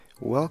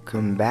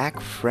Welcome back,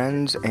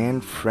 friends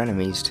and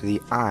frenemies, to the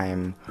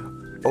I'm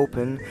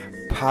Open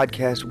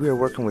podcast. We are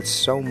working with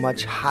so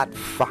much hot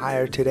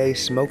fire today.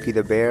 Smokey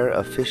the Bear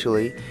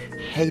officially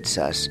hates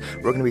us.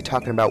 We're going to be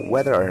talking about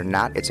whether or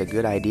not it's a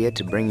good idea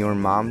to bring your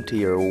mom to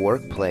your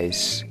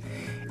workplace.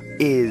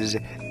 Is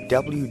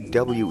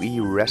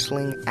WWE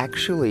wrestling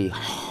actually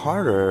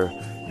harder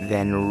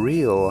than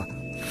real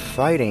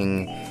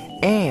fighting?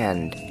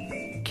 And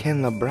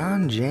can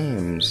LeBron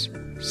James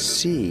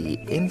see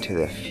into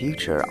the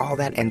future? All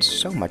that and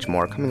so much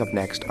more coming up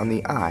next on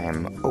the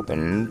I'm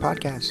Open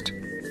podcast.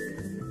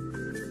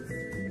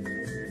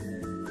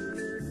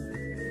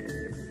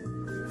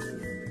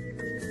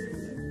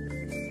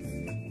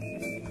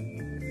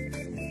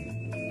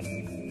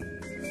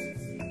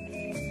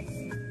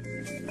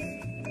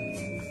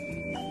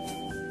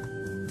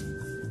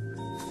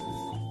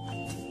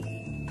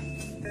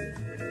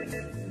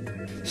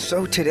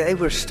 So today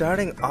we're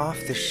starting off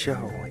the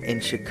show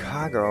in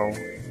Chicago,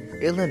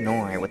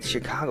 Illinois with the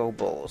Chicago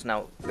Bulls.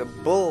 Now, the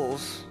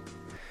Bulls,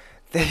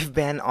 they've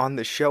been on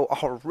the show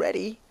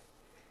already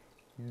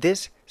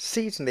this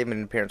season. They've made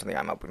an appearance on the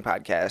I'm Open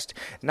podcast.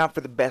 Not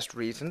for the best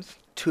reasons.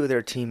 Two of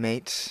their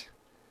teammates,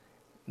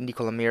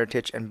 Nikola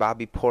Mirotic and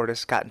Bobby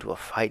Portis, got into a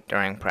fight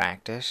during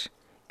practice.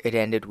 It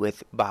ended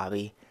with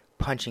Bobby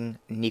punching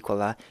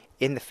Nikola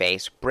in the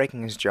face,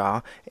 breaking his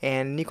jaw,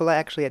 and Nikola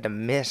actually had to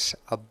miss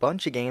a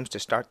bunch of games to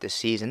start the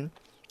season.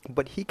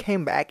 But he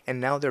came back, and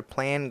now they're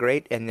playing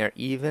great, and they're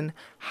even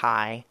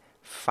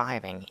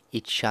high-fiving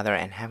each other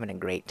and having a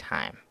great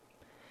time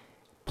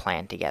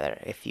playing together,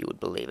 if you would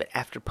believe it,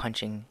 after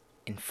punching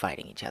and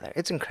fighting each other.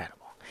 It's incredible.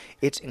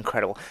 It's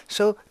incredible.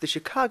 So the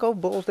Chicago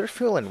Bulls, they're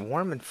feeling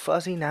warm and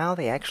fuzzy now.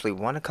 They actually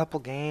won a couple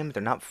games.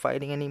 They're not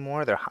fighting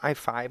anymore. They're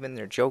high-fiving.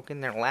 They're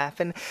joking. They're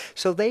laughing.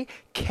 So they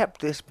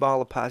kept this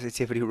ball of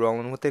positivity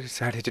rolling. What they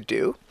decided to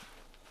do,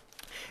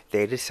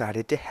 they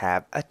decided to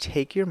have a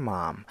Take Your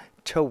Mom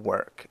to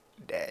Work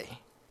day.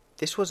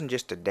 This wasn't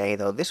just a day,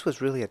 though. This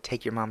was really a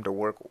Take Your Mom to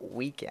Work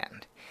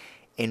weekend,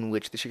 in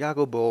which the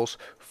Chicago Bulls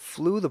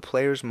flew the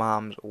players'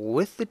 moms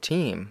with the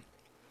team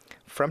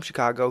from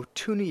Chicago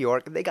to New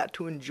York. They got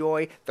to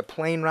enjoy the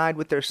plane ride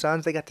with their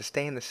sons. They got to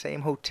stay in the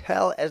same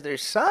hotel as their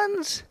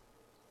sons.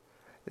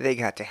 They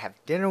got to have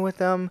dinner with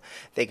them.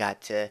 They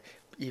got to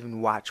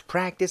even watch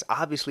practice,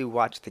 obviously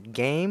watch the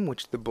game,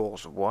 which the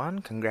Bulls won.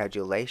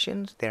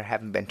 Congratulations. There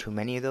haven't been too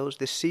many of those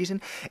this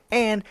season.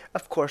 And,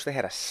 of course, they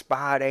had a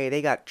spa day.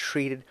 They got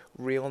treated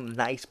real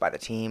nice by the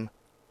team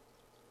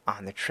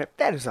on the trip.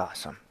 That is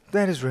awesome.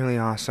 That is really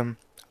awesome.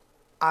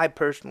 I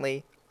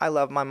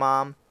love my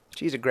mom.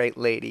 She's a great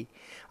lady.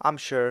 I'm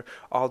sure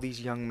all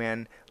these young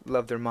men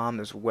love their mom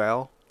as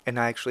well. And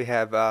I actually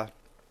have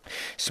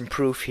some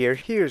proof here.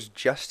 Here's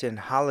Justin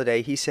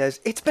Holiday. He says,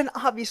 it's been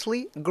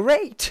obviously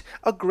great.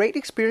 A great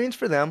experience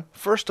for them,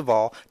 first of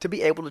all, to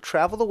be able to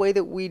travel the way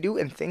that we do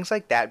and things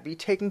like that, be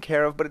taken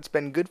care of. But it's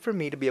been good for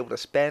me to be able to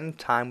spend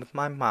time with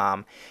my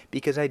mom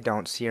because I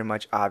don't see her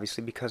much,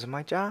 obviously, because of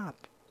my job.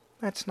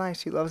 That's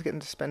nice. He loves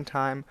getting to spend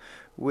time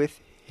with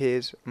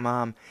his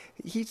mom.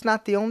 He's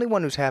not the only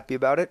one who's happy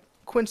about it.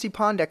 Quincy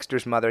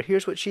Pondexter's mother,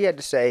 here's what she had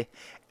to say.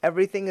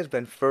 Everything has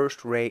been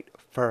first rate,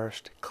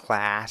 first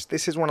class.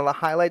 This is one of the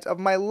highlights of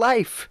my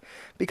life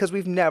because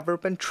we've never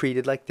been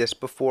treated like this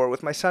before.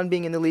 With my son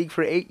being in the league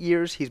for 8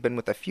 years, he's been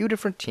with a few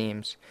different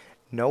teams.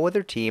 No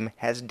other team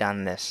has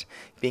done this.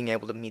 Being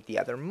able to meet the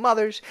other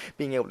mothers,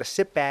 being able to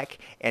sit back,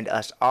 and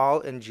us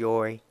all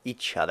enjoy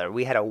each other.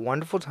 We had a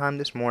wonderful time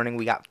this morning.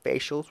 We got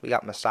facials, we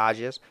got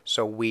massages,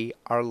 so we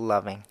are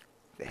loving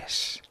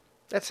this.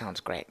 That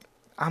sounds great.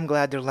 I'm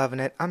glad they're loving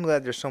it. I'm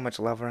glad there's so much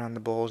love around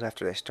the Bulls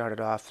after they started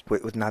off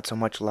with not so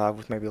much love,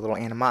 with maybe a little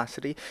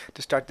animosity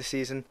to start the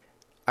season.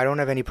 I don't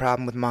have any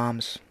problem with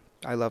moms.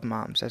 I love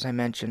moms, as I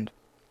mentioned.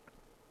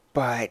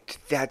 But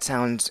that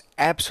sounds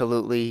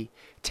absolutely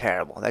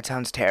terrible. That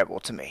sounds terrible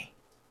to me.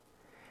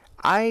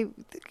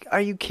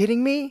 Are you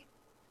kidding me?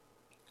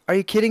 Are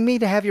you kidding me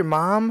to have your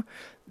mom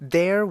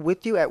there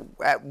with you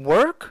at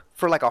work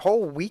for like a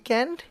whole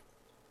weekend?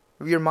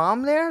 Your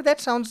mom there? That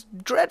sounds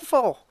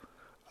dreadful.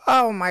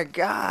 Oh my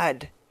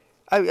God.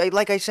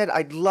 Like I said,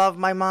 I love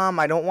my mom.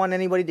 I don't want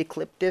anybody to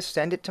clip this,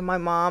 send it to my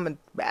mom, and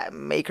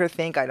make her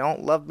think I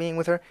don't love being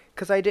with her,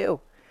 because I do.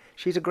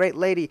 She's a great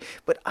lady.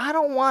 But I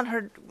don't want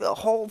her the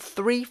whole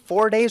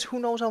 3-4 days, who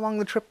knows how long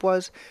the trip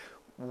was,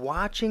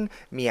 watching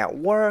me at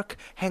work,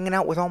 hanging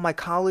out with all my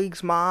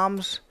colleagues'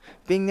 moms,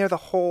 being there the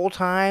whole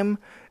time.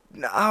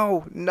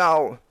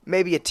 No.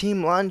 Maybe a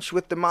team lunch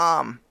with the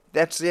mom.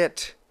 That's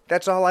it.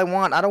 That's all I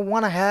want. I don't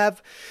want to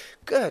have...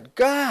 Good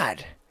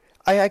God.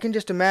 I can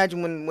just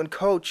imagine when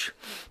Coach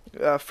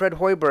Fred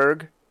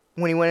Hoiberg,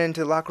 when he went into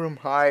the locker room,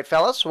 all right,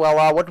 fellas,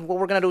 well, what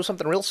we're going to do is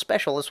something real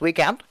special this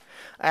weekend,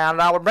 and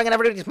we're bringing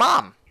everybody's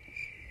mom.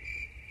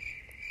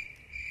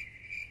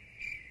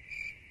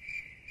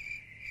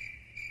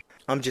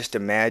 I'm just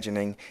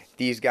imagining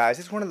these guys.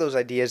 It's one of those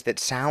ideas that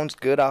sounds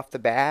good off the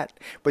bat,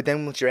 but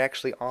then once you're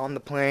actually on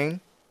the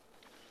plane,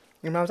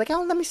 your mom's like,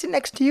 oh, let me sit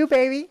next to you,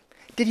 baby.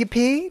 Did you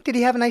pee? Did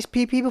he have a nice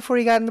pee-pee before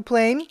he got in the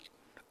plane?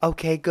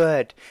 Okay,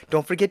 good.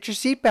 Don't forget your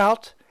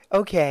seatbelt.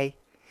 Okay.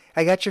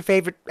 I got your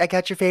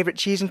favorite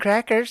cheese and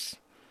crackers.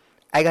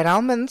 I got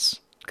almonds,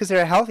 'cause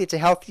they're healthy. It's a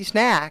healthy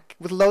snack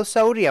with low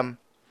sodium.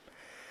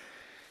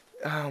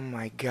 Oh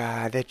my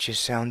God, that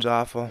just sounds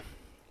awful.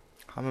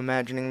 I'm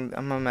imagining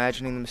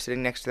them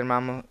sitting next to their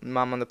mom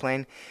on the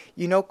plane.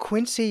 You know,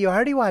 Quincy, you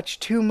already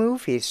watched 2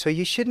 movies, so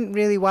you shouldn't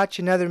really watch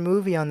another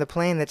movie on the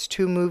plane. That's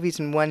 2 movies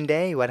in one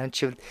day. Why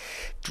don't you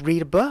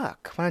read a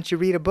book? Why don't you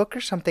read a book or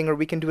something, or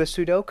we can do a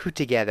Sudoku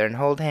together and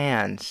hold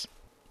hands.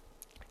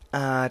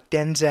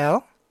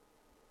 Denzel?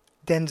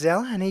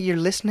 Denzel, honey, you're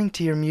listening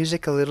to your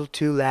music a little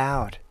too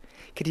loud.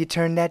 Could you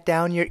turn that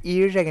down? Your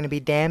ears are going to be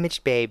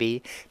damaged,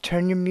 baby.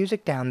 Turn your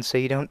music down so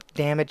you don't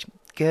damage.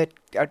 Good.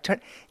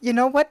 You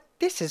know what?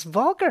 This is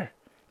vulgar.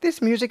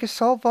 This music is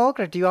so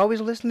vulgar. Do you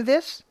always listen to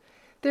this?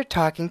 They're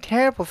talking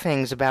terrible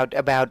things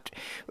about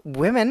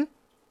women.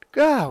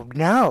 Oh,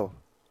 no.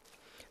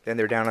 Then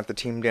they're down at the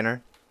team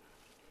dinner.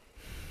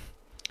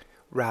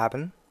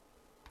 Robin,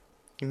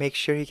 you make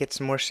sure you get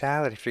some more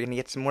salad. If you're going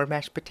to get some more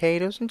mashed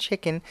potatoes and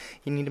chicken,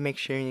 you need to make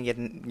sure you're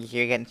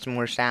getting some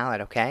more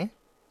salad, okay?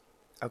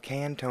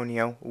 Okay,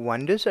 Antonio,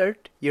 1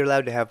 dessert. You're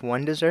allowed to have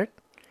 1 dessert.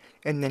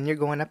 And then you're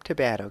going up to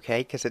bed, okay?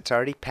 Because it's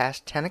already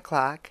past 10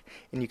 o'clock,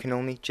 and you can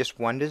only just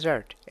 1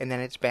 dessert, and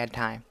then it's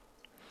bedtime.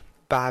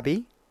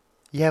 Bobby,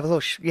 you have a little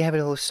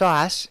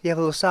sauce. You have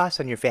a little sauce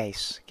on your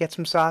face. Get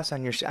some sauce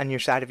on your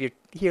side of your.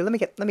 Here, let me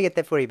get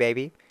that for you,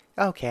 baby.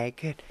 Okay,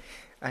 good.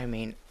 I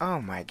mean, oh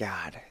my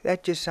God,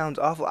 that just sounds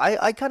awful.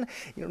 I kind of,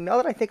 now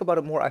that I think about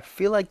it more, I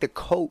feel like the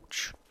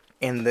coach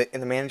and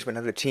the management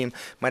of the team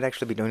might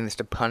actually be doing this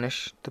to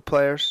punish the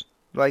players.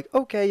 Like,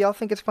 okay, y'all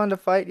think it's fun to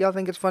fight, y'all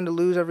think it's fun to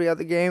lose every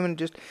other game, and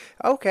just,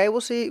 okay,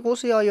 we'll see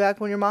how you act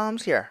when your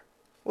mom's here.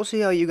 We'll see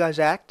how you guys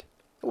act.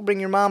 We'll bring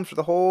your moms for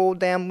the whole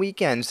damn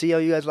weekend, see how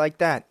you guys like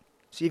that.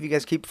 See if you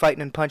guys keep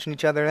fighting and punching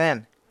each other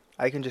then.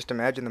 I can just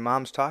imagine the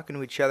moms talking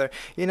to each other.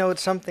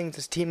 It's some things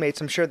as teammates,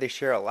 I'm sure they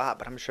share a lot,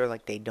 but I'm sure,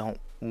 like, they don't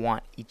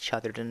want each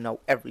other to know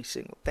every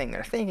single thing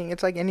they're thinking.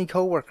 It's like any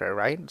coworker,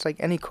 right? It's like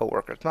any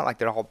coworker. It's not like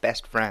they're all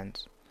best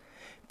friends.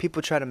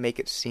 People try to make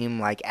it seem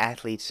like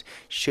athletes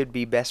should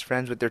be best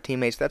friends with their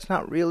teammates. That's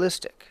not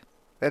realistic.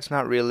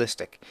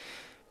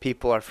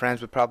 People are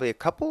friends with probably a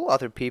couple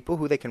other people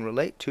who they can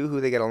relate to, who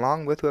they get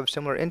along with, who have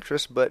similar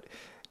interests, but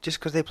just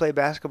because they play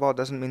basketball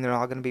doesn't mean they're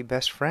all going to be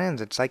best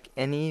friends. It's like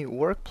any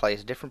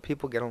workplace. Different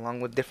people get along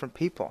with different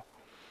people.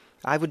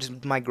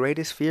 My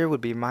greatest fear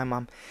would be my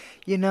mom.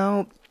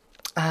 You're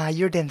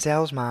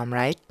Denzel's mom,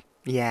 right?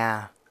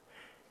 Yeah.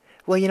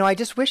 Well, I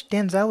just wish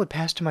Denzel would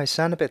pass to my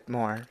son a bit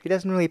more. He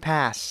doesn't really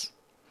pass.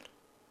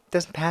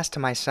 Doesn't pass to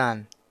my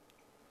son.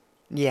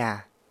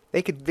 Yeah.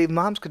 The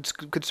moms could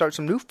start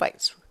some new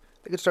fights.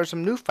 They could start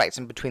some new fights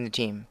in between the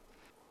team.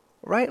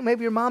 Right?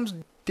 Maybe your mom's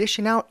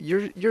dishing out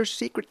your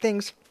secret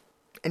things,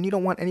 and you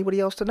don't want anybody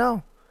else to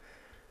know.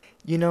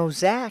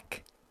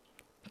 Zach,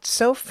 it's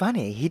so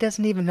funny. He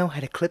doesn't even know how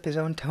to clip his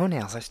own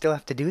toenails. I still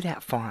have to do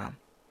that for him.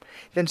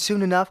 Then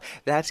soon enough,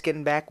 that's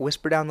getting back,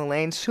 whisper down the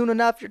lane. Soon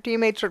enough, your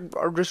teammates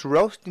are just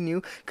roasting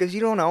you because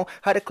you don't know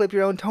how to clip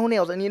your own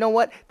toenails. And you know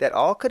what? That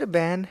all could have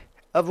been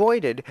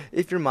avoided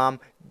if your mom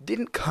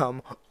didn't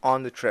come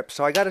on the trip.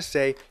 So I gotta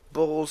say,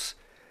 Bulls,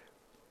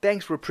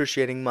 thanks for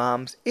appreciating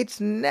moms. It's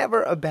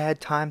never a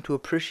bad time to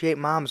appreciate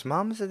moms.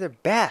 Moms are the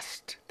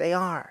best. They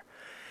are.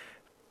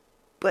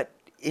 But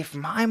if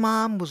my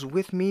mom was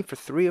with me for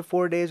 3 or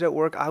 4 days at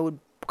work, I would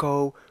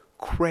go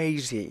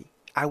crazy.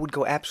 I would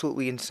go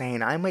absolutely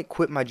insane. I might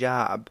quit my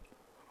job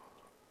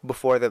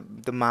before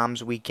the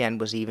mom's weekend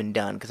was even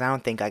done, because I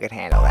don't think I could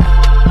handle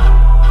that.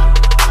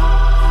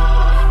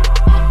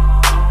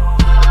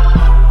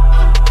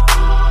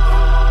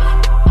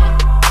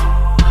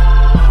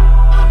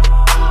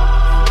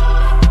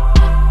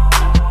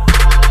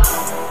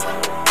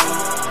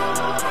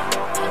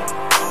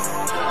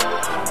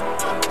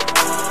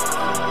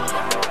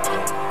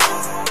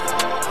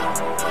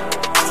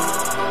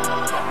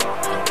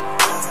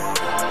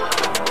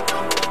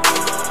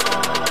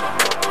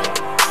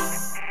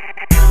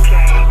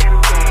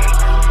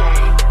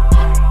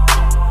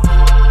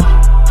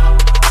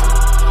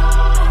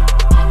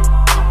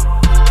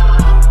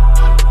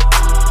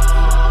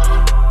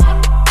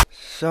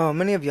 So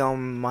many of y'all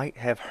might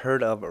have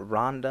heard of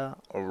Ronda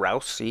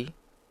Rousey.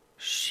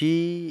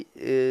 She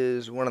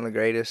is one of the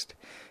greatest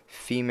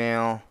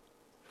female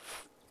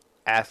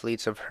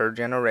athletes of her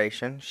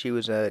generation. She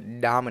was a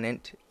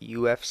dominant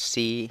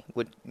UFC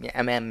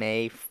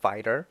MMA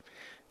fighter,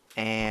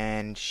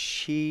 and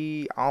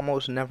she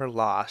almost never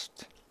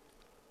lost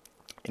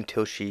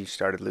until she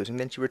started losing.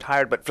 Then she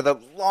retired, but for a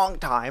long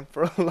time,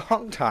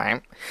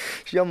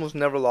 she almost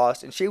never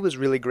lost, and she was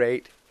really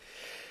great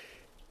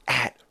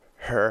at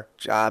her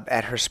job,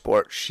 at her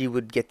sport. She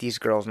would get these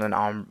girls in an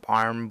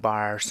arm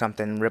bar or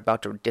something,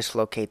 about to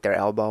dislocate their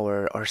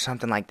elbow or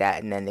something like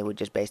that, and then they would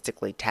just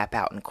basically tap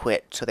out and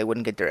quit so they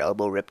wouldn't get their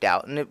elbow ripped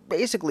out. And it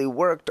basically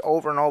worked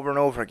over and over and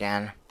over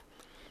again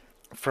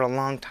for a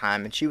long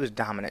time, and she was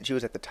dominant. She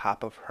was at the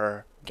top of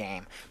her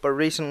game. But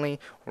recently,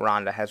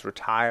 Ronda has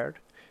retired.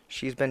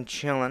 She's been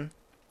chilling,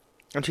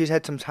 and she's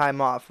had some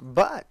time off.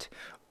 But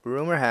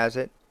rumor has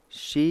it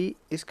she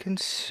is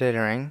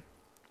considering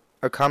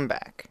a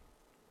comeback,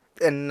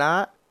 and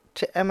not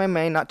to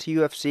MMA, not to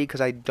UFC,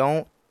 because I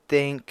don't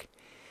think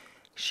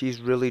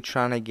she's really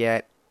trying to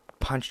get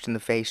punched in the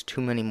face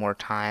too many more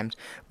times.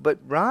 But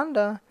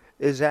Ronda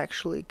is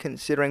actually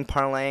considering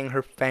parlaying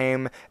her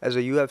fame as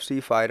a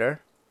UFC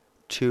fighter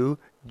to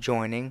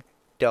joining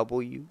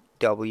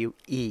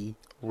WWE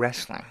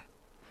wrestling.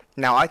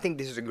 Now, I think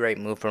this is a great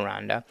move for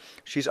Ronda.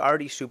 She's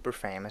already super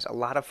famous. A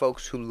lot of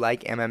folks who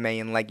like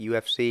MMA and like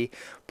UFC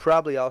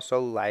probably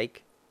also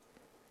like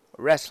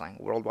wrestling,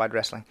 worldwide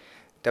wrestling,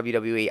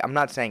 WWE. I'm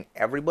not saying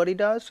everybody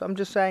does. I'm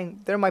just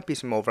saying there might be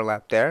some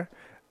overlap there.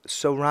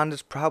 So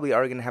Ronda's probably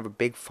already going to have a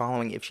big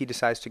following if she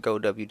decides to go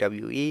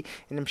WWE.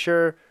 And I'm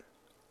sure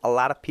a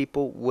lot of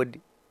people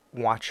would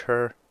watch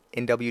her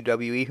in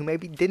WWE who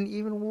maybe didn't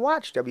even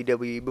watch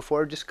WWE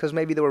before, just because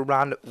maybe they were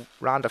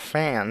Ronda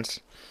fans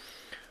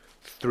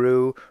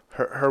through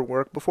her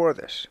work before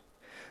this.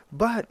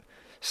 But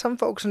some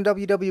folks in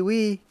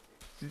WWE,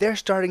 they're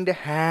starting to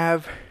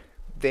have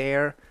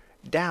their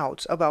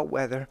doubts about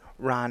whether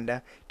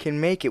Ronda can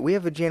make it. We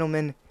have a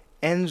gentleman,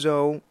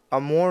 Enzo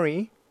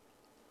Amore,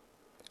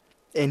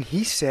 and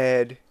he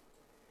said,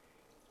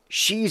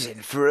 she's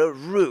in for a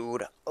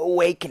rude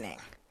awakening.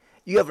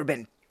 You ever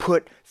been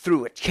put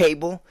through a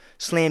table,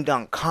 slammed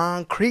on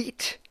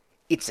concrete?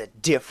 It's a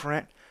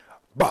different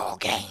ball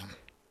game.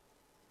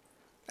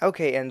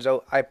 Okay,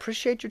 Enzo, I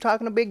appreciate you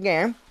talking a big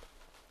game,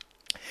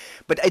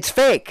 but it's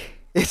fake.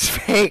 It's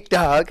fake,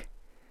 dog.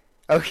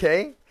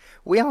 Okay?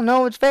 We all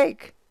know it's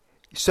fake.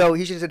 So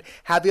he should have said,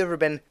 have you ever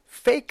been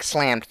fake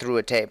slammed through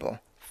a table?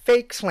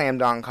 Fake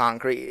slammed on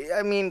concrete?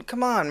 I mean,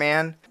 come on,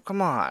 man.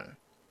 Come on.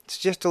 It's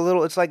just a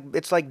little, it's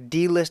like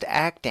D-list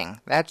acting.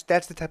 That's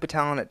the type of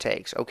talent it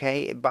takes,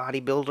 okay?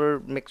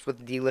 Bodybuilder mixed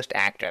with D-list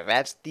actor.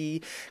 That's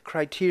the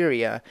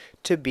criteria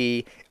to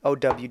be a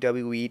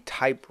WWE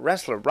type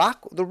wrestler.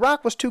 The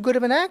Rock was too good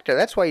of an actor.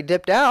 That's why he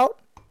dipped out.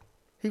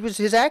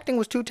 His acting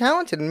was too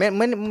talented.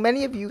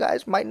 Many of you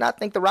guys might not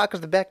think The Rock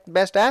is the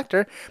best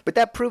actor, but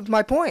that proved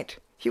my point.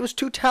 He was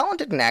too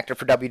talented an actor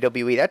for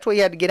WWE. That's why he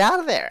had to get out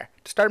of there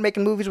to start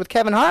making movies with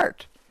Kevin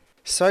Hart.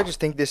 So I just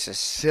think this is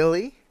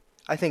silly.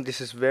 I think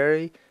this is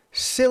very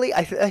silly.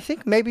 I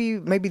think maybe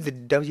the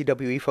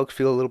WWE folks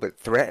feel a little bit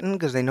threatened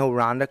because they know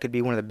Ronda could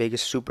be one of the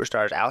biggest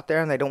superstars out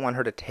there, and they don't want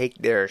her to take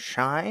their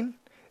shine.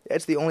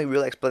 That's the only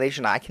real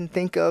explanation I can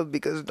think of,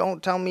 because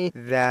don't tell me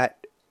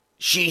that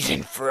she's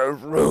in for a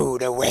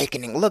rude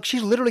awakening. Look,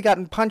 she's literally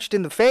gotten punched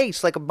in the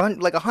face like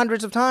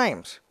hundreds of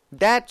times.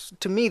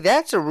 To me,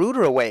 that's a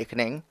ruder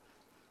awakening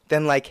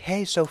than like,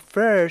 hey, so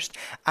first,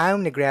 I'm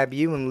going to grab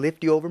you and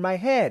lift you over my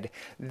head.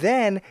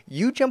 Then,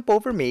 you jump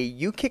over me,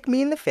 you kick me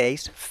in the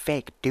face.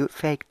 Fake. Do it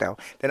fake, though.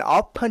 Then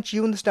I'll punch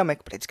you in the stomach,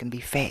 but it's going to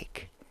be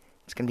fake.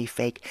 It's going to be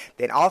fake.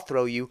 Then I'll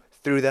throw you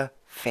through the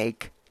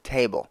fake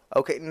table.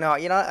 Okay, no,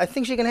 I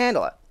think she can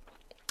handle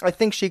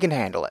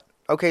it.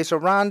 Okay, so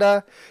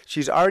Ronda,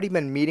 she's already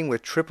been meeting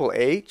with Triple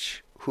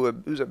H,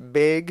 who's a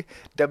big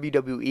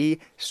WWE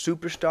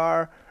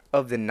superstar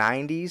of the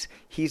 90s.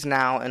 He's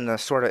now in the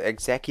sort of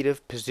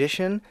executive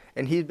position,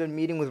 and he's been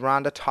meeting with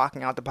Ronda,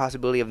 talking out the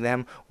possibility of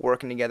them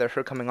working together,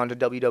 her coming onto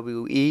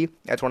WWE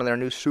as one of their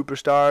new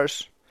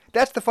superstars.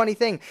 That's the funny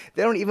thing.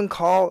 They don't even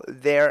call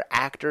their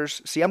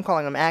actors, see, I'm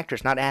calling them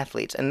actors, not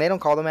athletes, and they don't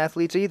call them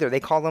athletes either.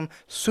 They call them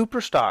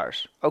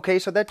superstars. Okay,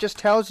 so that just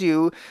tells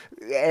you,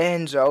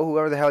 Enzo,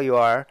 whoever the hell you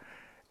are,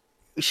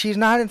 she's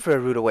not in for a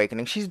rude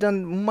awakening. She's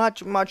done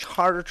much, much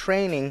harder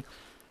training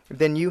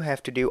than you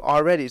have to do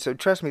already. So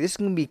trust me, this is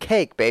going to be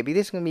cake, baby.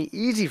 This is going to be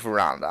easy for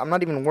Ronda. I'm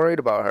not even worried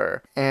about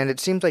her. And it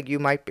seems like you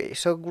might be.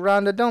 So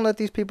Ronda, don't let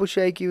these people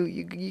shake you.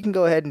 You can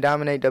go ahead and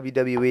dominate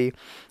WWE.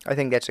 I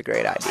think that's a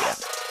great idea.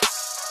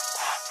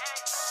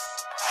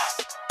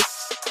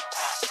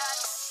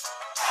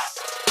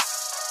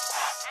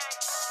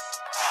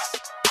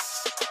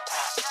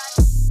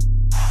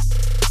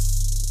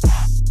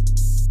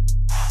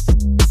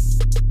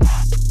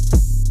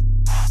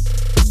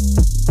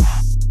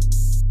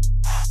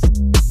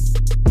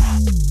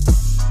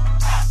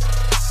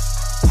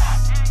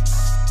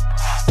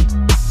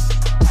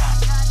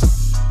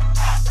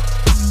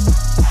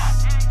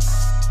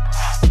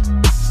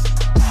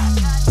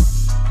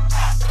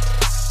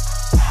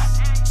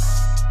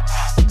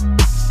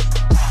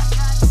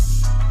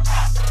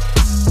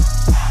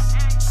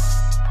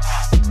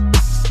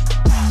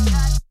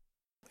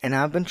 And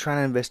I've been trying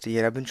to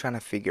investigate, I've been trying to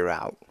figure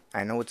out.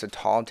 I know it's a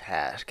tall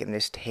task, and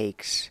this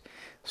takes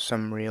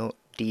some real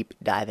deep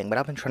diving, but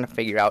I've been trying to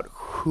figure out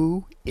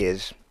who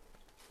is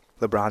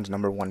LeBron's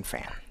number one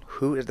fan.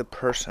 Who is the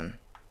person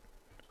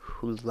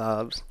who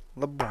loves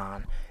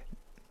LeBron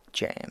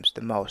James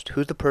the most?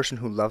 Who's the person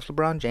who loves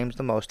LeBron James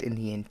the most in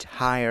the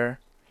entire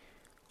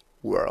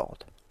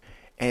world?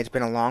 And it's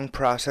been a long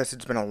process,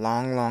 it's been a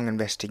long, long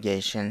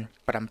investigation,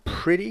 but I'm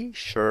pretty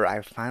sure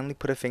I finally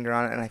put a finger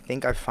on it, and I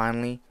think I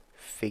finally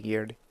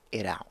figured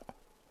it out.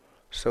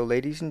 So,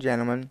 ladies and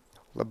gentlemen,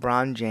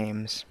 LeBron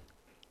James,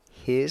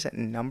 his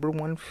number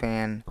one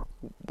fan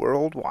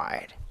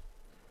worldwide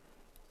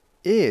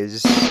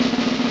is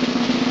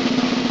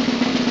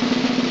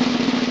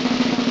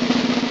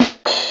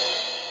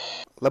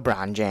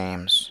LeBron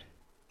James.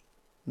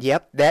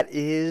 Yep, that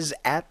is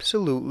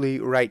absolutely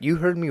right. You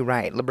heard me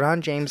right.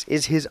 LeBron James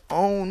is his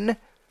own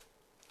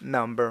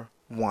number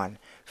one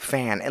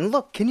fan. And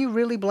look, can you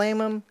really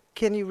blame him?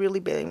 Can you really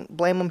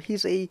blame him?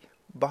 He's a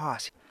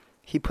boss.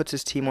 He puts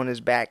his team on his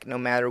back no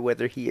matter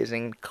whether he is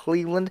in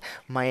Cleveland,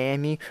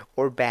 Miami,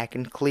 or back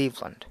in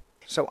Cleveland.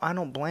 So I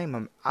don't blame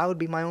him. I would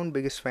be my own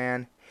biggest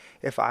fan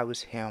if I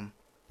was him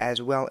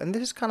as well. And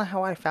this is kind of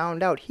how I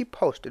found out. He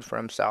posted for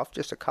himself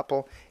just a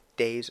couple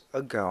days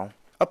ago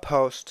a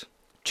post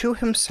to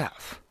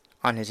himself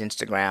on his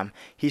Instagram.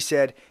 He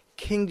said,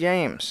 King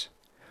James,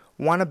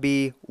 want to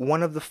be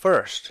one of the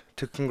first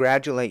to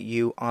congratulate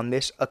you on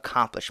this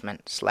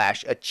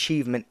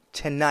accomplishment/achievement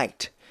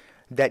tonight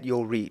that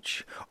you'll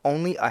reach.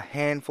 Only a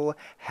handful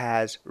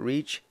has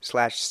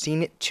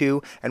reached/seen it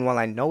too, and while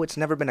I know it's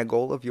never been a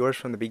goal of yours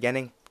from the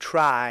beginning,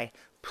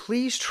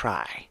 please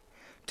try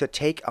to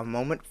take a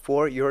moment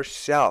for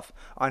yourself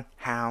on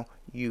how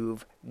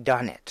you've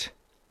done it.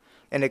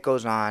 And it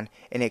goes on,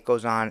 and it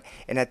goes on,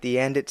 and at the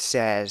end it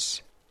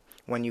says,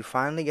 when you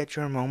finally get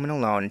your moment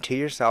alone, to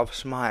yourself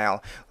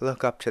smile,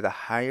 look up to the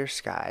higher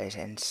skies,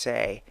 and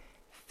say,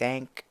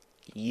 thank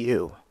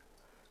you.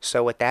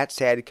 So with that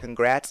said,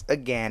 congrats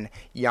again,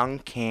 young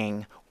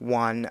king,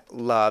 one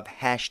love,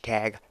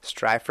 hashtag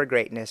strive for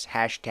greatness,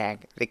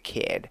 hashtag the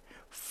kid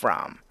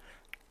from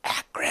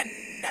Akron.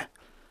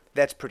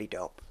 That's pretty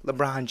dope.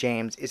 LeBron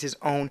James is his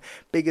own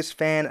biggest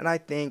fan, and I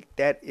think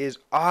that is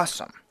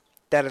awesome.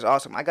 That is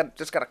awesome. I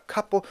just got a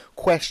couple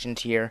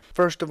questions here.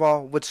 First of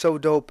all, what's so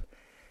dope?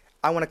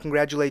 I want to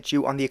congratulate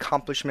you on the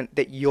accomplishment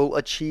that you'll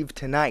achieve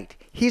tonight.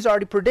 He's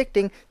already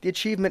predicting the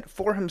achievement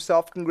for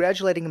himself,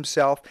 congratulating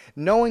himself,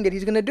 knowing that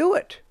he's going to do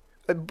it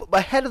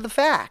ahead of the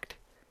fact.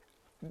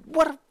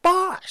 What a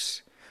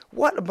boss.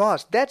 What a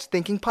boss. That's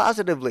thinking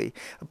positively.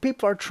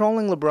 People are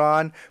trolling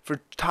LeBron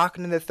for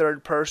talking in the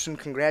third person,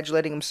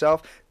 congratulating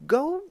himself.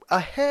 Go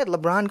ahead,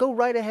 LeBron. Go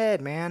right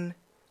ahead, man.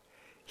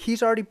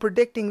 He's already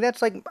predicting.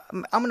 That's like,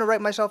 I'm going to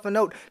write myself a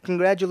note.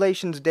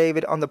 Congratulations,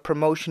 David, on the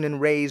promotion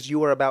and raise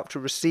you are about to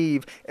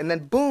receive. And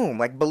then boom,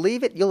 like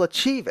believe it, you'll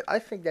achieve it. I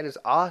think that is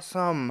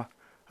awesome.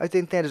 I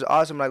think that is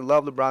awesome. I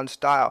love LeBron's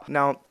style.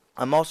 Now,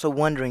 I'm also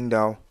wondering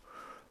though,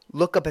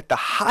 look up at the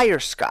higher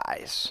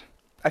skies.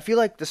 I feel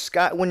like the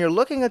sky, when you're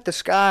looking at the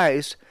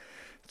skies,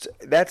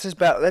 that's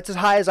as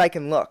high as I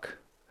can look.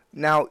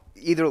 Now,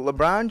 either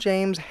LeBron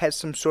James has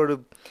some sort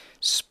of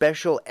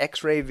special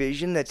X-ray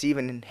vision that's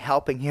even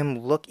helping him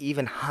look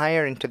even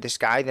higher into the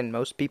sky than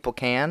most people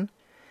can.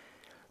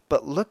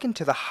 But look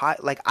into the high,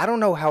 like I don't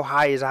know how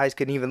high his eyes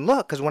can even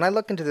look, because when I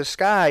look into the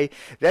sky,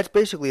 that's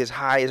basically as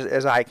high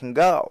as I can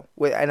go.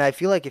 And I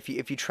feel like if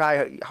you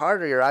try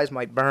harder, your eyes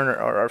might burn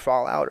or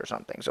fall out or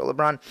something. So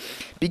LeBron,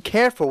 be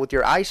careful with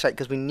your eyesight,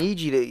 because we need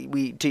you to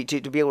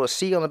be able to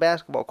see on the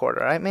basketball court,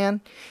 all right,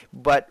 man?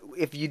 But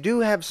if you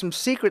do have some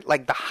secret,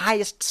 like the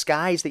highest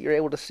skies that you're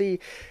able to see,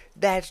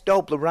 that's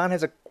dope. LeBron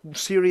has a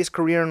serious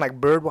career in like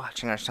bird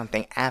watching or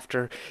something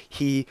after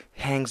he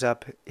hangs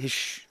up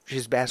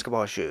his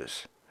basketball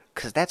shoes.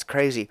 Because that's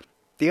crazy.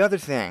 The other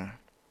thing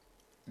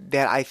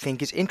that I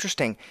think is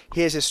interesting,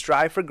 he has his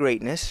strive for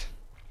greatness,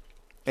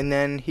 and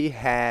then he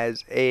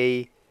has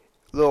a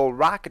little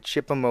rocket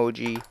ship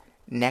emoji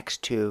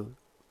next to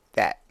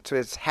that. So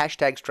it's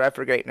hashtag strive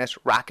for greatness,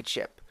 rocket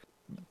ship.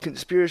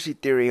 Conspiracy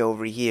theory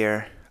over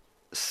here.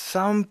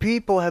 Some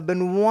people have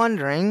been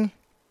wondering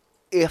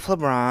if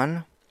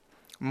LeBron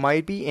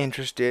might be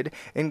interested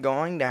in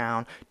going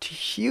down to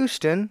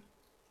Houston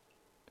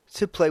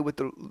to play with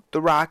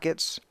the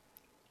Rockets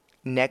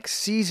next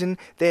season.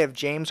 They have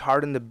James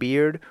Harden the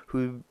Beard,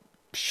 who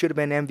should have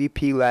been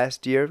MVP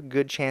last year.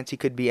 Good chance he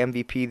could be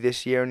MVP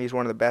this year, and he's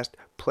one of the best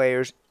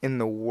players in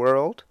the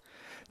world.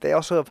 They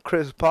also have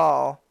Chris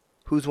Paul,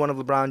 who's one of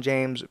LeBron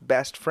James'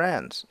 best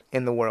friends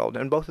in the world,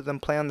 and both of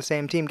them play on the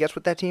same team. Guess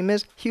what that team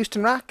is?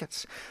 Houston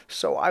Rockets.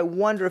 So I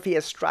wonder if he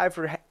has strive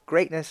for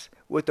greatness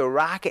with the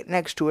Rocket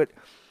next to it.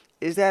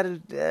 Is that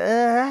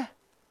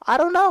I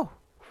don't know.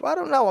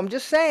 I'm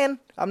just saying.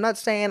 I'm not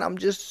saying. I'm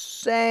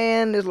just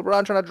saying. Is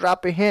LeBron trying to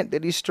drop a hint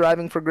that he's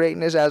striving for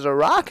greatness as a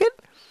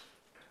Rocket?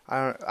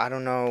 I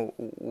don't know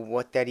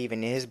what that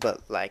even is,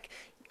 but like,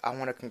 I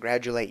want to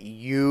congratulate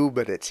you,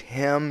 but it's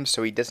him,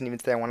 so he doesn't even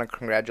say I want to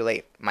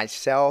congratulate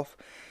myself.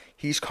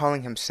 He's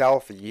calling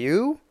himself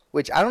you,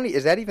 which I don't.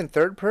 Is that even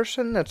third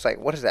person? It's like,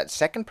 what is that,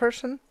 second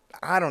person?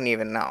 I don't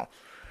even know.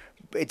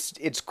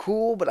 It's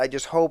cool, but I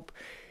just hope.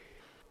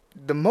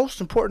 The most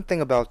important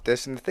thing about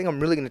this, and the thing I'm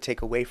really going to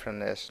take away from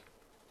this,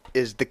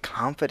 is the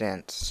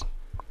confidence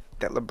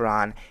that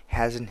LeBron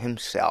has in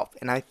himself.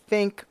 And I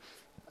think,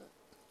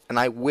 and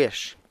I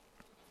wish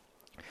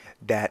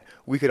that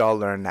we could all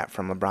learn that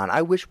from LeBron.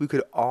 I wish we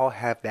could all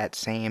have that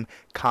same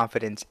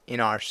confidence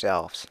in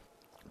ourselves.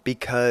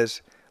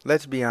 Because,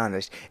 let's be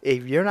honest,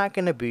 if you're not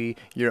going to be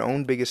your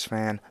own biggest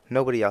fan,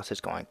 nobody else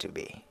is going to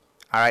be.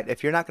 Alright,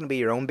 if you're not going to be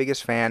your own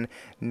biggest fan,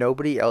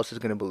 nobody else is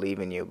going to believe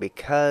in you.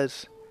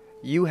 Because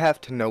you have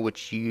to know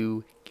what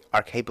you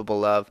are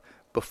capable of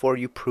before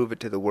you prove it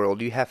to the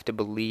world. You have to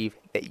believe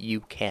that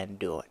you can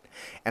do it.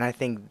 And I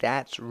think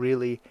that's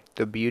really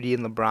the beauty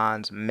in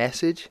LeBron's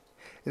message.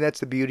 And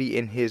that's the beauty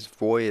in his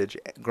voyage,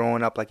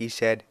 growing up, like he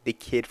said, the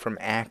kid from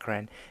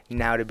Akron,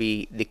 now to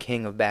be the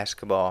king of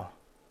basketball.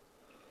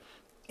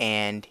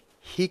 And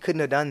he couldn't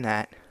have done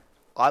that.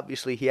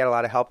 Obviously, he had a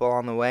lot of help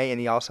along the way,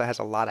 and he also has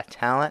a lot of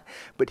talent.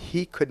 But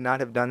he could not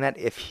have done that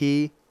if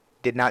he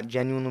did not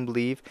genuinely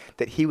believe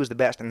that he was the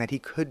best and that he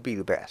could be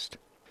the best.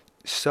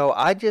 So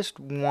I just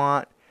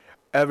want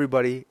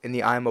everybody in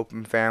the I'm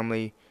Open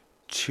family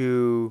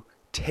to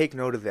take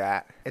note of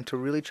that and to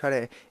really try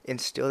to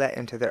instill that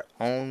into their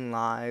own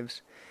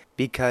lives,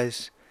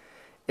 because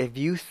if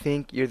you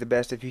think you're the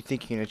best, if you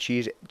think you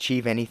can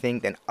achieve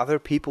anything, then other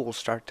people will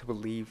start to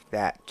believe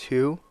that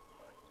too,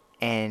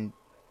 and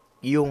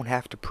you won't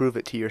have to prove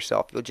it to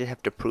yourself. You'll just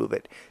have to prove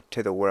it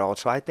to the world.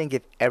 So I think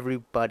if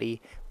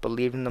everybody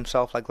believed in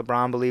themselves like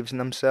LeBron believes in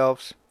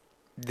themselves,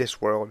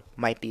 this world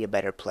might be a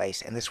better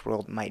place, and this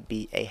world might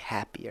be a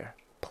happier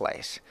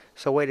place.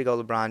 So way to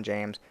go, LeBron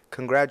James.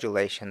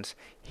 Congratulations.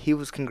 He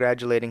was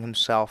congratulating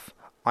himself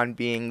on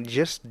being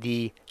just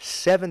the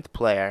 7th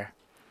player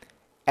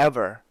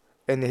ever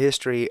in the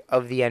history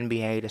of the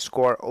NBA to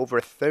score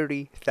over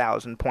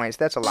 30,000 points.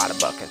 That's a lot of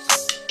buckets.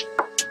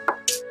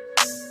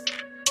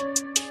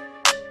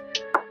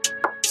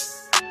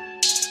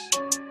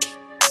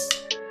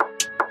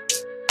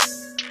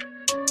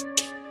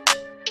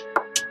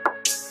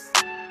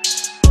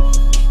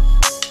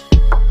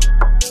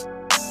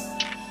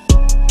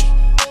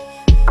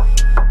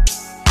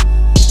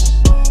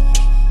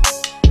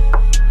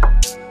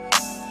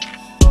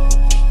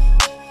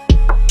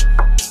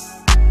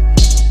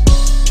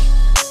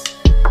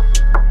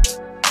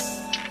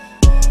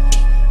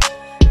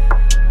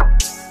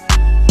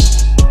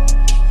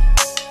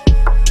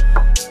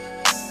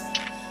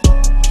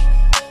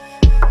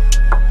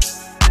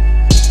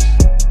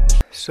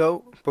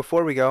 So,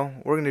 before we go,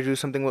 we're going to do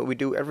something what we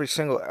do every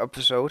single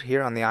episode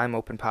here on the I'm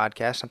Open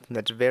podcast, something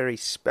that's very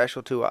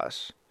special to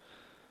us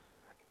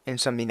and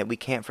something that we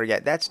can't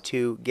forget. That's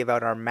to give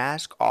out our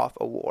Mask Off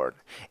Award.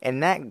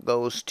 And that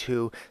goes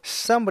to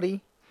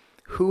somebody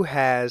who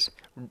has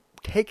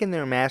taken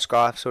their mask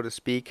off, so to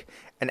speak,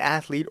 an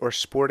athlete or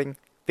sporting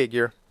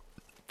figure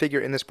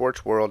in the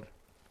sports world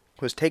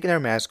who has taken their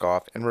mask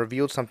off and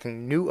revealed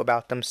something new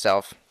about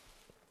themselves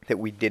that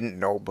we didn't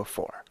know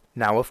before.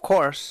 Now, of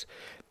course,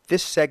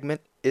 this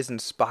segment is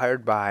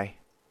inspired by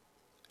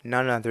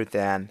none other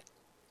than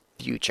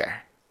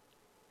Future.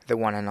 The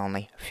one and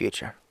only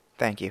Future.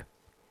 Thank you,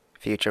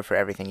 Future, for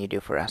everything you do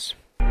for us.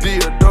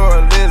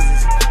 Theodore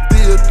lenses,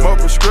 Theodore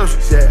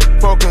prescriptions, yeah.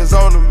 Focus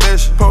on the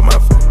mission, put my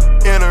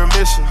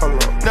intermission.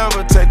 Hold on,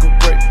 never take a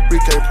break, we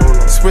can't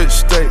prolong. Switch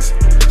states,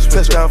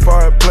 touchdown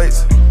foreign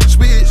plates.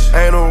 Switch,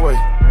 ain't no way,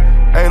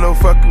 ain't no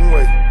fucking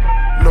way.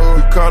 No,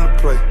 we come to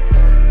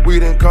play, we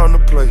didn't come to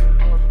play.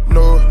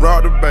 No,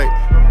 rob the bank,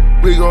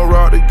 we gon'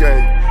 rob the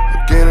game.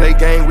 Again, they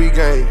gang, we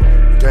gang.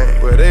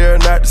 But they are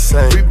not the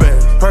same. We been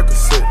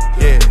Percocet,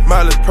 yeah.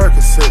 Miley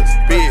Percocet,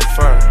 big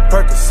firm.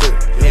 Percocet,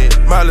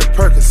 yeah. Miley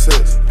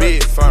Percocet,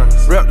 big firm.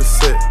 Rep the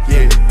set,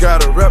 yeah.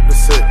 Gotta rep the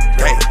set,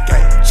 gang,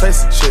 gang.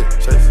 Chase a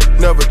chick,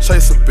 never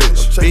chase a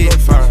bitch. Big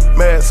firm.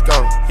 Mask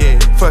on, yeah.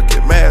 Fuck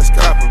it, mask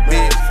on.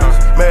 Big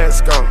firm.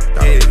 Mask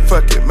on, yeah.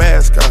 Fuck it,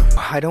 mask on.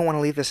 I don't want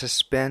to leave the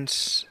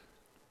suspense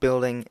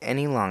building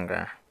any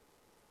longer.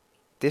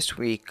 This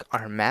week,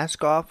 our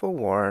Mask Off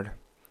Award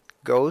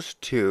goes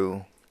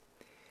to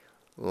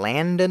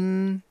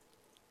Landon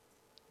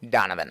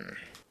Donovan.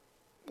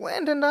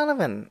 Landon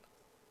Donovan.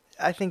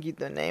 I think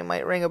the name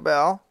might ring a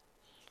bell.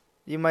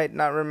 You might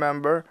not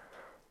remember.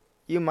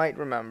 You might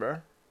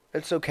remember.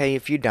 It's okay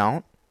if you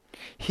don't.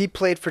 He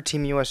played for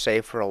Team USA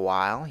for a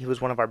while. He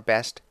was one of our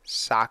best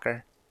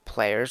soccer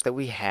players that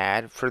we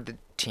had for the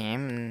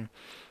team. And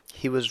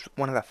he was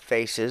one of the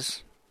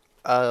faces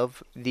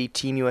of the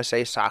Team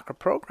USA soccer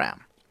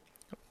program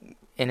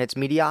in its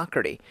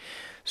mediocrity.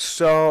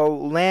 So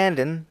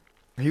Landon,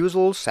 he was a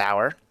little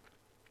sour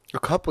a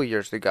couple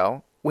years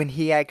ago when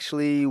he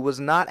actually was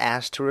not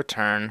asked to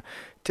return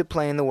to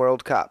play in the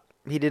World Cup.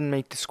 He didn't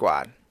make the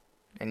squad,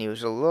 and he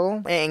was a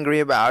little angry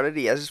about it.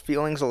 He has his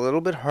feelings a little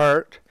bit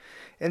hurt,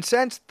 and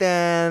since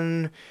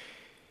then,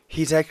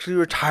 he's actually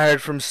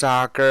retired from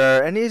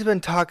soccer, and he's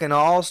been talking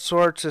all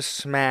sorts of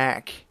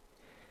smack,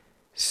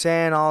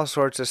 saying all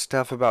sorts of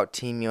stuff about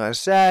Team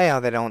USA, how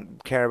they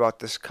don't care about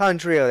this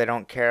country, how they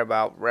don't care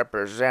about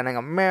representing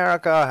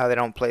America, how they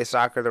don't play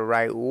soccer the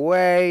right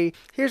way.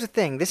 Here's the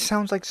thing, this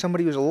sounds like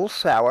somebody who's a little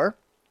sour,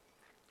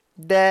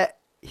 that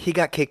he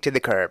got kicked to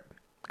the curb.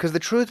 Because the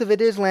truth of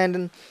it is,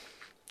 Landon,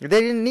 they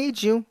didn't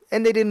need you,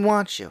 and they didn't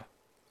want you,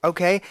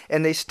 okay?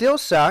 And they still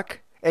suck,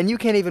 and you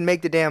can't even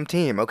make the damn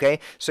team, okay?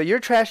 So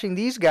you're trashing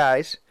these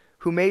guys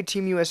who made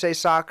Team USA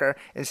soccer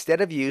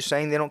instead of you,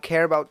 saying they don't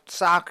care about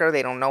soccer,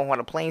 they don't know how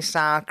to play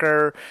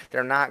soccer,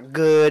 they're not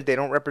good, they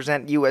don't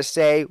represent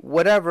USA,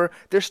 whatever.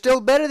 They're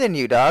still better than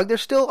you, dog. They're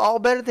still all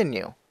better than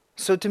you.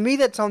 So to me,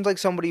 that sounds like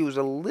somebody who's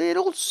a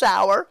little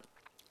sour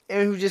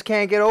and who just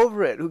can't get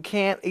over it, who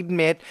can't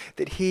admit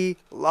that he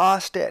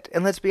lost it.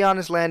 And let's be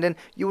honest, Landon,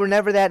 you were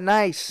never that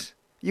nice.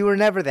 You were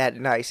never that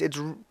nice. It's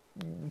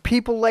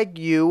people like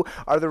you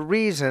are the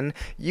reason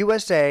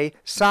USA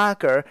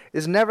soccer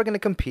is never going to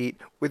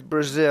compete with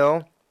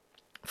Brazil,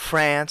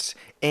 France,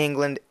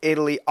 England,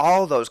 Italy,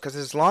 all those. Because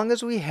as long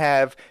as we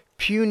have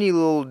puny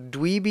little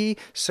dweeby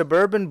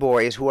suburban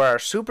boys who are our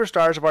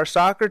superstars of our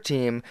soccer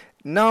team,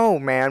 no,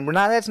 man,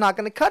 that's not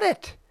going to cut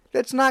it.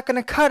 That's not going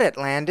to cut it,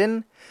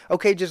 Landon.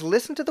 Okay, just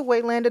listen to the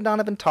way Landon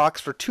Donovan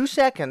talks for 2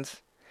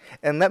 seconds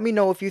and let me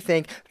know if you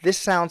think this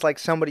sounds like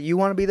somebody you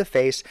want to be the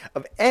face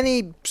of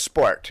any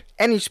sport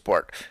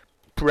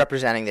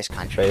representing this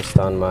country. Based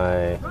on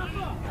my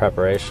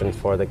preparation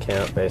for the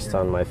camp, based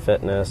on my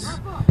fitness,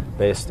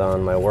 based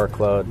on my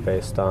workload,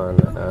 based on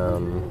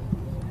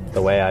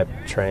the way I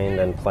trained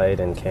and played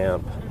in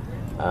camp,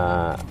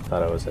 I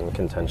thought I was in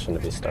contention to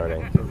be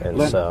starting.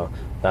 And so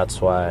that's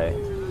why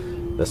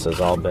this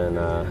has all been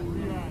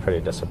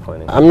pretty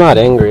disappointing. I'm not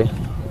angry.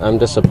 I'm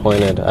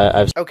disappointed.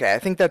 Okay, I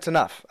think that's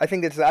enough. I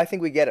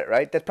think we get it,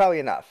 right? That's probably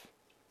enough.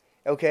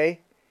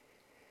 Okay?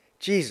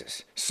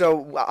 Jesus.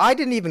 So I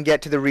didn't even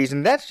get to the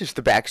reason. That's just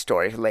the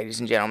backstory, ladies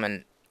and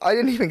gentlemen. I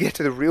didn't even get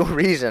to the real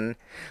reason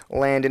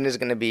Landon is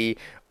going to be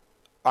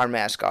our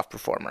mask-off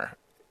performer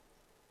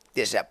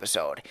this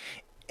episode.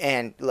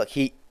 And look,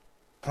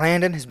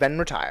 Landon has been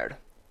retired.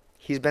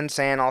 He's been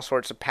saying all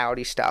sorts of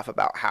pouty stuff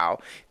about how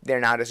they're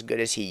not as good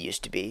as he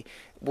used to be.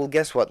 Well,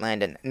 guess what,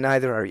 Landon?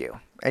 Neither are you.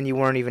 And you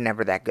weren't even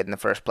ever that good in the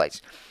first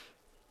place.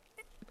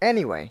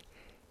 Anyway,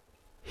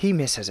 he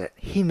misses it.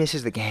 He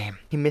misses the game.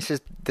 He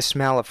misses the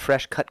smell of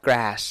fresh cut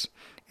grass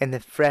and the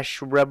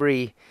fresh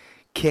rubbery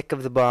kick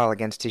of the ball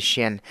against his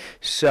shin.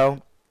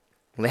 So,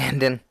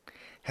 Landon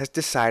has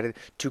decided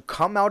to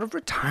come out of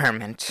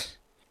retirement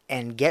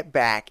and get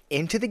back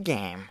into the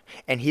game.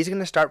 And he's going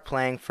to start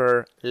playing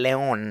for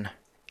León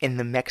in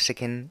the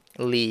Mexican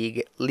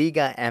League,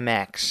 Liga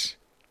MX.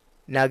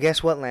 Now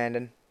guess what,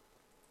 Landon?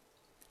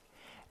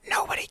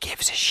 Nobody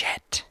gives a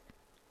shit.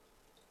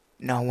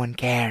 No one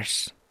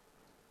cares.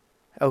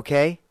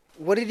 Okay?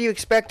 What did you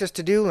expect us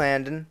to do,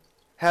 Landon?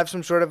 Have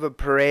some sort of a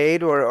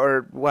parade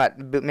or what?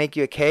 Make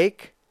you a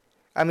cake?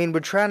 I mean, we're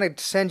trying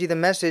to send you the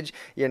message,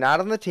 you're not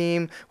on the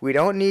team, we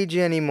don't need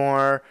you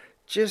anymore.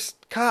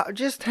 Just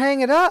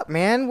hang it up,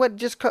 man.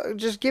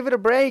 Just give it a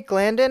break,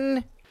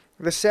 Landon.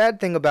 The sad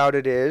thing about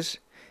it is,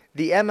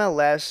 the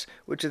MLS,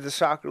 which is the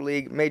soccer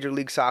league, Major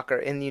League Soccer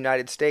in the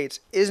United States,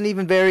 isn't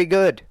even very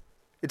good.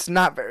 It's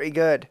not very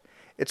good.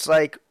 It's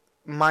like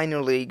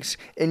minor leagues,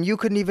 and you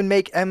couldn't even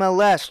make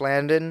MLS,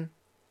 Landon.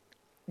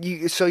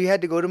 So you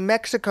had to go to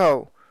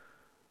Mexico.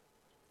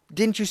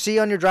 Didn't you see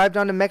on your drive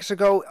down to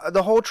Mexico,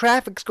 the whole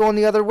traffic's going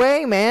the other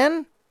way,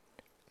 man?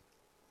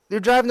 They're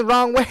driving the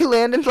wrong way,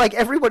 Landon. Like,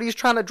 everybody's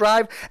trying to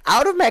drive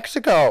out of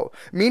Mexico.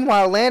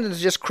 Meanwhile,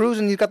 Landon's just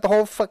cruising. He's got the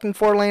whole fucking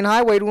 4-lane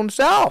highway to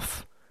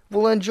himself.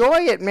 We'll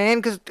enjoy it, man,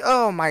 because,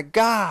 oh, my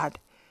God.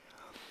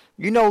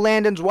 You know,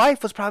 Landon's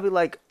wife was probably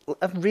like,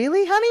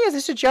 really, honey? Is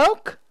this a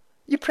joke?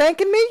 You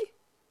pranking me?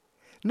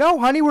 No,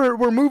 honey,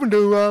 we're moving to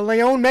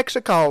León,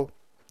 Mexico.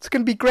 It's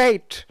going to be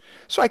great,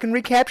 so I can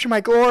recapture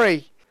my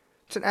glory.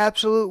 It's an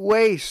absolute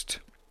waste.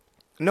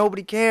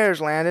 Nobody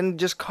cares, Landon.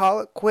 Just call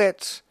it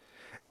quits.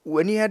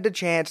 When you had the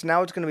chance,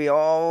 now it's going to be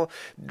all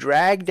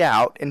dragged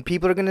out, and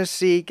people are going to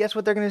see, guess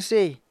what they're going to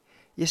see?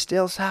 You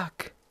still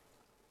suck.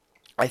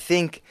 I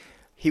think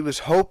he was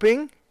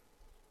hoping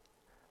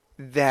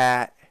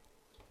that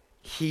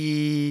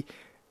he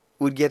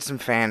would get some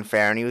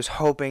fanfare, and he was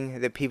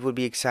hoping that people would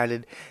be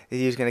excited that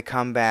he was going to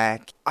come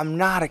back. I'm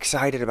not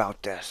excited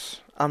about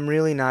this. I'm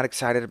really not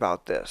excited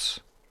about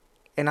this.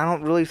 And I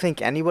don't really think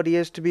anybody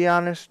is, to be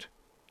honest.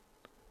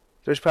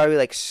 There's probably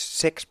like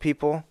 6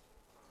 people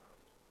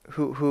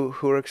who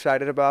are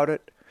excited about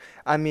it.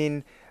 I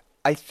mean,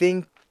 I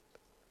think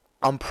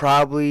I'm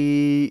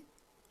probably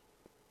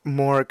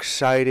more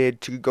excited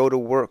to go to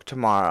work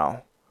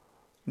tomorrow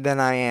than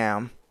I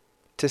am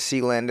to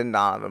see Landon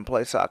Donovan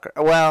play soccer.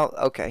 Well,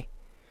 okay.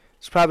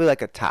 It's probably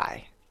like a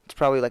tie. It's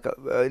probably like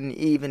an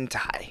even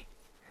tie.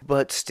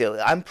 But still,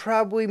 I'm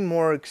probably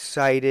more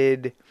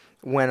excited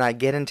when I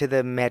get into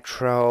the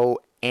metro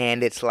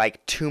and it's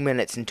like 2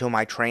 minutes until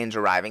my train's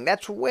arriving.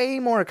 That's way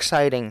more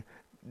exciting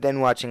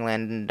than watching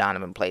Landon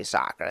Donovan play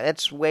soccer.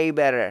 That's way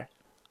better.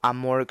 I'm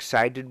more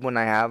excited when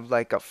I have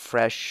like a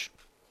fresh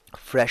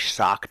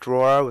sock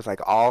drawer with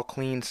like all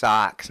clean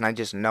socks, and I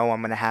just know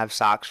I'm going to have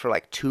socks for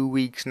like 2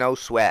 weeks, no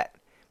sweat.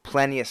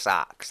 Plenty of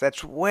socks.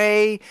 That's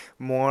way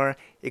more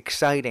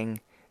exciting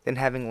than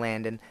having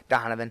Landon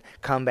Donovan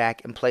come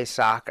back and play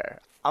soccer.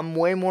 I'm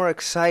way more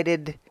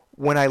excited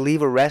when I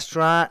leave a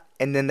restaurant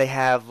and then they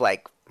have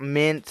like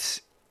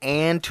mints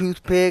and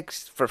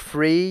toothpicks for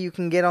free you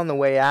can get on the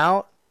way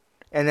out.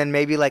 And then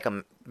maybe like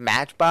a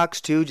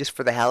Matchbox too, just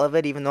for the hell of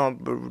it, even though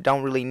I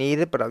don't really need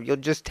it, but you'll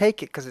just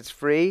take it because it's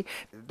free.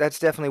 That's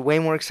definitely way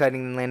more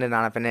exciting than Landon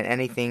Donovan and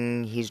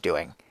anything he's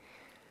doing.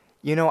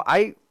 You know,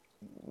 I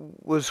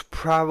was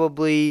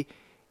probably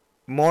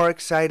more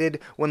excited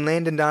when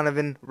Landon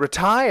Donovan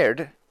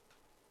retired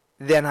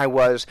than I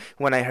was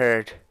when I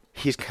heard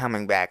he's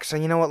coming back. So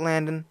you know what,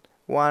 Landon?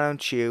 Why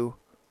don't you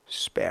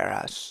spare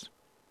us?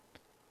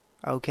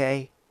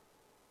 Okay?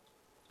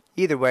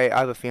 Either way, I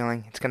have a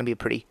feeling it's going to be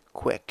pretty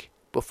quick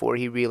before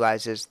he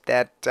realizes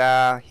that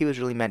he was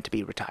really meant to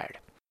be retired.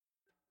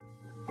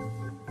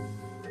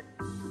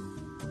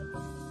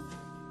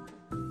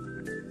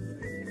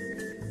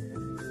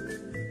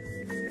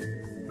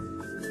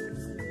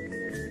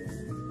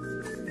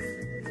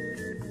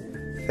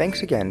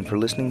 Thanks again for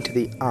listening to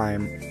the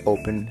I'm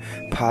Open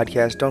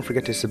podcast. Don't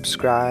forget to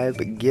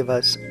subscribe, give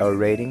us a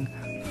rating,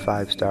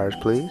 5 stars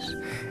please,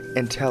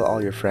 and tell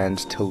all your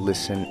friends to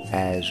listen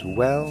as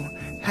well.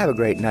 Have a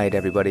great night,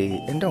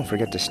 everybody, and don't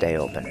forget to stay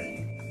open.